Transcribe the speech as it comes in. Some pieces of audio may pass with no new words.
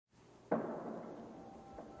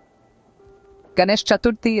Ganesh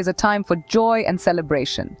Chaturthi is a time for joy and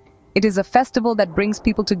celebration. It is a festival that brings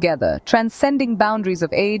people together, transcending boundaries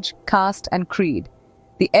of age, caste, and creed.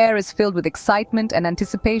 The air is filled with excitement and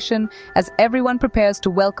anticipation as everyone prepares to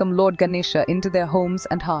welcome Lord Ganesha into their homes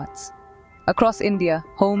and hearts. Across India,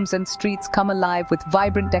 homes and streets come alive with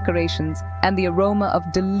vibrant decorations and the aroma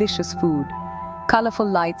of delicious food. Colorful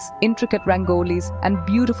lights, intricate rangolis, and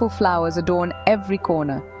beautiful flowers adorn every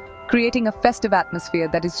corner, creating a festive atmosphere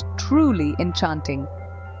that is truly enchanting.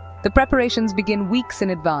 The preparations begin weeks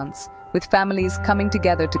in advance, with families coming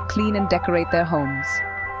together to clean and decorate their homes.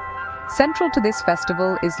 Central to this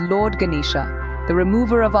festival is Lord Ganesha, the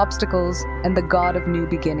remover of obstacles and the god of new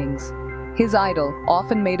beginnings. His idol,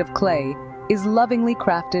 often made of clay, is lovingly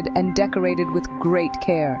crafted and decorated with great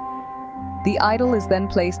care. The idol is then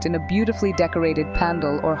placed in a beautifully decorated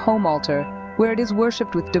pandal or home altar, where it is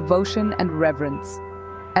worshipped with devotion and reverence.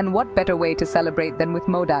 And what better way to celebrate than with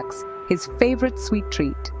modaks, his favorite sweet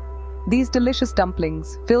treat? These delicious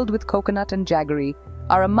dumplings, filled with coconut and jaggery,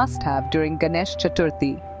 are a must-have during Ganesh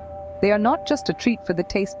Chaturthi. They are not just a treat for the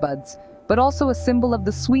taste buds, but also a symbol of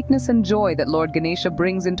the sweetness and joy that Lord Ganesha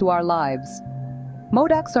brings into our lives.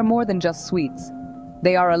 Modaks are more than just sweets.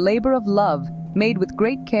 They are a labor of love, made with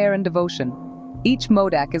great care and devotion. Each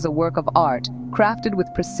modak is a work of art, crafted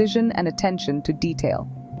with precision and attention to detail.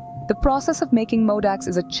 The process of making modaks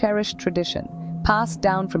is a cherished tradition, passed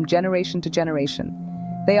down from generation to generation.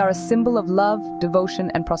 They are a symbol of love, devotion,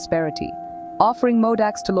 and prosperity. Offering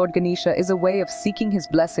modaks to Lord Ganesha is a way of seeking his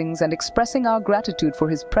blessings and expressing our gratitude for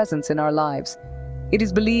his presence in our lives. It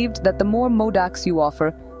is believed that the more modaks you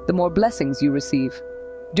offer, the more blessings you receive.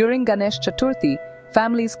 During Ganesh Chaturthi,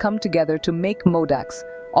 families come together to make modaks,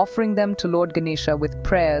 offering them to Lord Ganesha with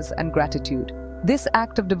prayers and gratitude. This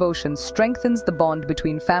act of devotion strengthens the bond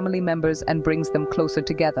between family members and brings them closer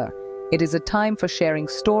together. It is a time for sharing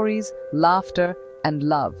stories, laughter, and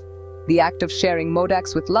love. The act of sharing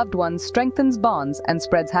modaks with loved ones strengthens bonds and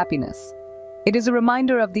spreads happiness. It is a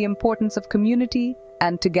reminder of the importance of community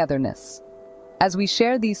and togetherness. As we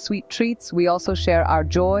share these sweet treats, we also share our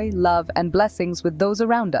joy, love, and blessings with those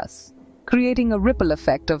around us, creating a ripple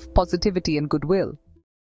effect of positivity and goodwill.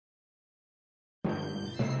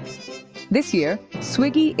 This year,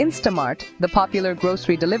 Swiggy Instamart, the popular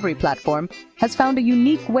grocery delivery platform, has found a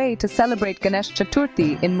unique way to celebrate Ganesh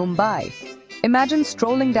Chaturthi in Mumbai. Imagine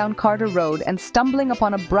strolling down Carter Road and stumbling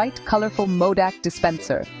upon a bright, colorful Modak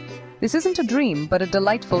dispenser. This isn't a dream, but a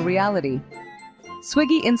delightful reality.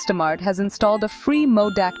 Swiggy Instamart has installed a free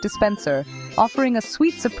Modak dispenser, offering a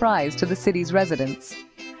sweet surprise to the city's residents.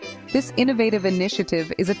 This innovative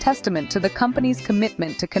initiative is a testament to the company's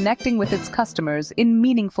commitment to connecting with its customers in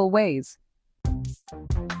meaningful ways.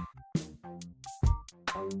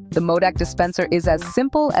 The Modak dispenser is as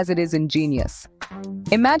simple as it is ingenious.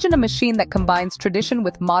 Imagine a machine that combines tradition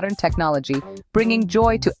with modern technology, bringing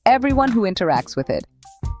joy to everyone who interacts with it.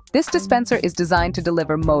 This dispenser is designed to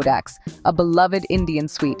deliver modaks, a beloved Indian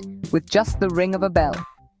sweet, with just the ring of a bell.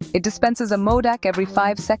 It dispenses a modak every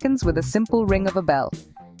 5 seconds with a simple ring of a bell.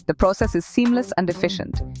 The process is seamless and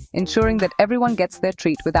efficient, ensuring that everyone gets their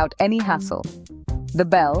treat without any hassle. The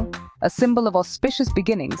bell, a symbol of auspicious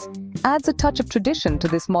beginnings, adds a touch of tradition to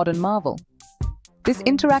this modern marvel. This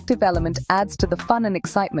interactive element adds to the fun and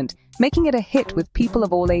excitement, making it a hit with people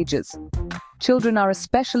of all ages. Children are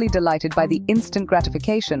especially delighted by the instant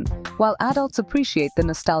gratification, while adults appreciate the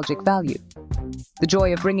nostalgic value. The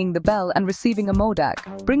joy of ringing the bell and receiving a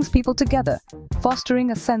modak brings people together,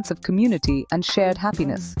 fostering a sense of community and shared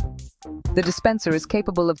happiness. The dispenser is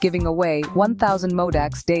capable of giving away 1,000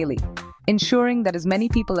 modaks daily, ensuring that as many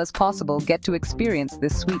people as possible get to experience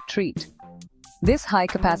this sweet treat. This high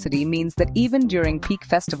capacity means that even during peak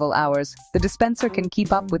festival hours, the dispenser can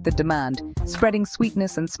keep up with the demand, spreading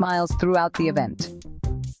sweetness and smiles throughout the event.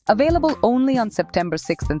 Available only on September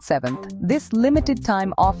 6th and 7th, this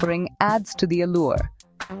limited-time offering adds to the allure.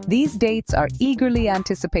 These dates are eagerly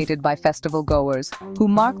anticipated by festival goers, who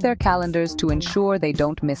mark their calendars to ensure they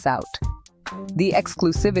don't miss out. The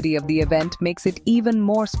exclusivity of the event makes it even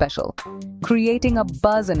more special, creating a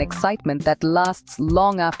buzz and excitement that lasts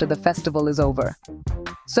long after the festival is over.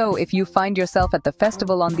 So, if you find yourself at the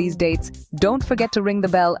festival on these dates, don't forget to ring the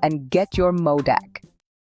bell and get your modak.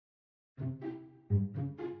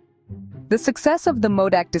 The success of the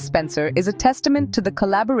Modak dispenser is a testament to the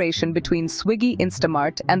collaboration between Swiggy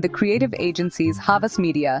Instamart and the creative agencies Havas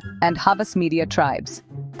Media and Havas Media Tribes.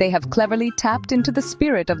 They have cleverly tapped into the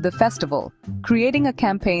spirit of the festival, creating a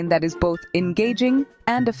campaign that is both engaging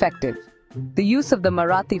and effective. The use of the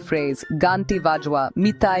Marathi phrase "Ganti Vajwa,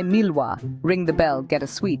 Mitai Milwa," ring the bell, get a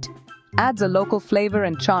sweet, adds a local flavor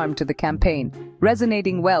and charm to the campaign,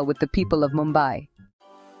 resonating well with the people of Mumbai.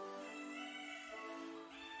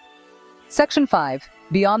 Section 5.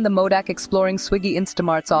 Beyond the Modak, exploring Swiggy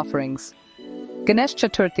Instamart's offerings. Ganesh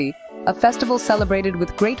Chaturthi, a festival celebrated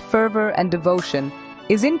with great fervor and devotion,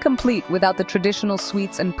 is incomplete without the traditional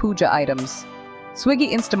sweets and puja items.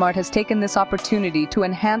 Swiggy Instamart has taken this opportunity to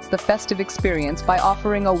enhance the festive experience by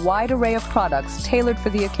offering a wide array of products tailored for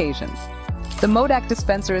the occasion. The Modak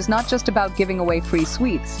Dispenser is not just about giving away free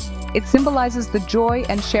sweets, it symbolizes the joy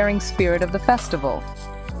and sharing spirit of the festival.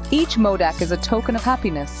 Each Modak is a token of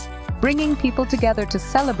happiness, bringing people together to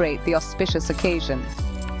celebrate the auspicious occasion.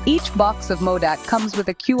 Each box of Modak comes with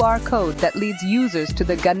a QR code that leads users to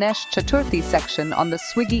the Ganesh Chaturthi section on the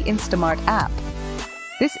Swiggy Instamart app.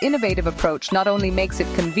 This innovative approach not only makes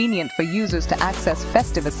it convenient for users to access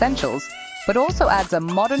festive essentials, but also adds a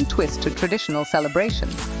modern twist to traditional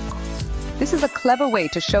celebrations. This is a clever way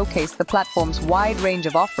to showcase the platform's wide range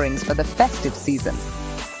of offerings for the festive season.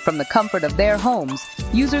 From the comfort of their homes,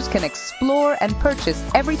 users can explore and purchase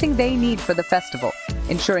everything they need for the festival,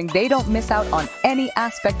 ensuring they don't miss out on any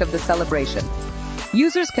aspect of the celebration.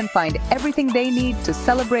 Users can find everything they need to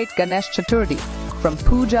celebrate Ganesh Chaturthi, from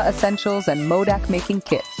puja essentials and Modak making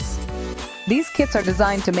kits. These kits are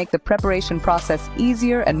designed to make the preparation process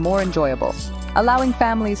easier and more enjoyable, allowing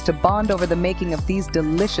families to bond over the making of these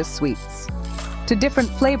delicious sweets. To different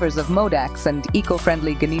flavors of Modaks and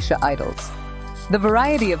eco-friendly Ganesha idols. The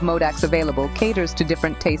variety of Modaks available caters to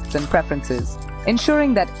different tastes and preferences,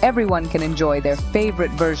 ensuring that everyone can enjoy their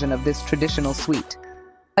favorite version of this traditional sweet.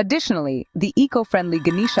 Additionally, the eco-friendly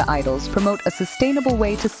Ganesha idols promote a sustainable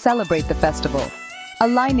way to celebrate the festival,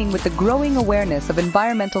 aligning with the growing awareness of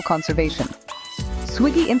environmental conservation.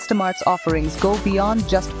 Swiggy Instamart's offerings go beyond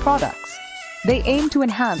just products. They aim to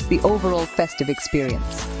enhance the overall festive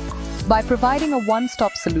experience. By providing a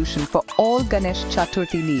one-stop solution for all Ganesh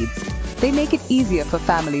Chaturthi needs, they make it easier for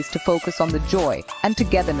families to focus on the joy and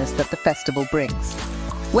togetherness that the festival brings.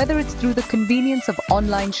 Whether it's through the convenience of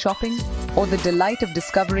online shopping or the delight of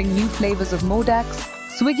discovering new flavors of Modaks,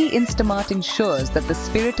 Swiggy Instamart ensures that the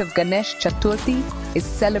spirit of Ganesh Chaturthi is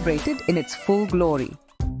celebrated in its full glory.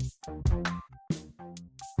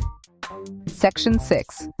 Section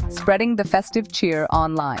 6. Spreading the festive cheer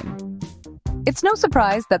online. It's no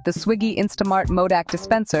surprise that the Swiggy Instamart Modak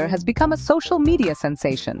Dispenser has become a social media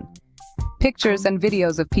sensation. Pictures and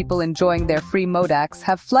videos of people enjoying their free Modaks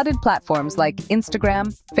have flooded platforms like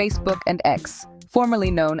Instagram, Facebook, and X,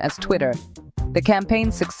 formerly known as Twitter. The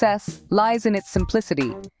campaign's success lies in its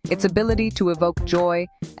simplicity, its ability to evoke joy,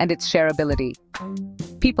 and its shareability.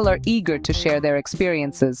 People are eager to share their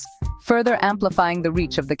experiences, further amplifying the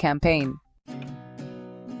reach of the campaign.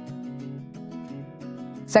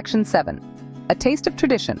 Section 7. A taste of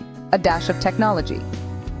tradition, a dash of technology.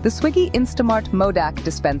 The Swiggy Instamart Modak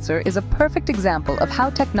Dispenser is a perfect example of how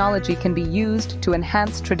technology can be used to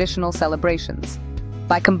enhance traditional celebrations.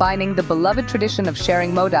 By combining the beloved tradition of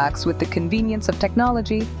sharing Modaks with the convenience of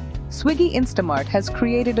technology, Swiggy Instamart has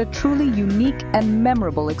created a truly unique and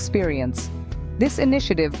memorable experience. This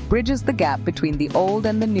initiative bridges the gap between the old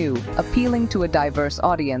and the new, appealing to a diverse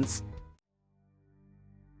audience.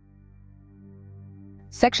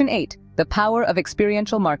 Section 8. The power of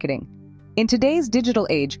experiential marketing. In today's digital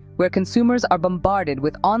age, where consumers are bombarded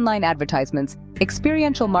with online advertisements,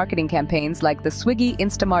 experiential marketing campaigns like the Swiggy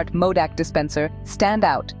Instamart Modak Dispenser stand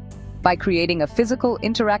out. By creating a physical,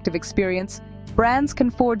 interactive experience, brands can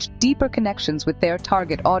forge deeper connections with their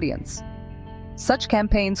target audience. Such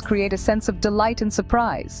campaigns create a sense of delight and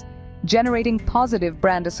surprise, generating positive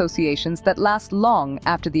brand associations that last long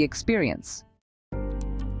after the experience.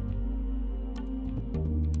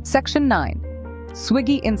 Section 9.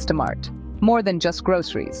 Swiggy Instamart. More than just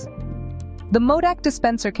groceries. The Modak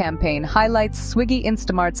Dispenser campaign highlights Swiggy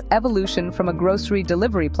Instamart's evolution from a grocery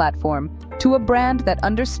delivery platform to a brand that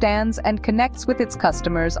understands and connects with its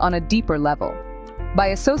customers on a deeper level. By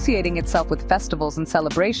associating itself with festivals and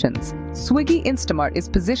celebrations, Swiggy Instamart is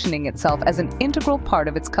positioning itself as an integral part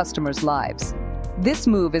of its customers' lives. This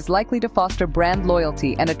move is likely to foster brand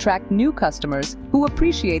loyalty and attract new customers who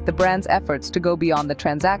appreciate the brand's efforts to go beyond the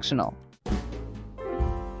transactional.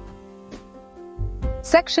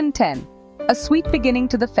 Section 10. A sweet beginning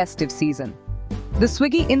to the festive season. The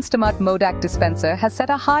Swiggy Instamart Modak Dispenser has set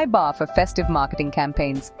a high bar for festive marketing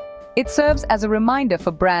campaigns. It serves as a reminder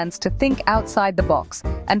for brands to think outside the box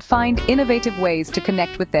and find innovative ways to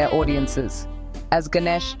connect with their audiences. As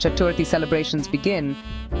Ganesh Chaturthi celebrations begin,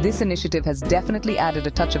 this initiative has definitely added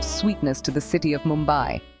a touch of sweetness to the city of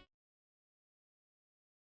Mumbai.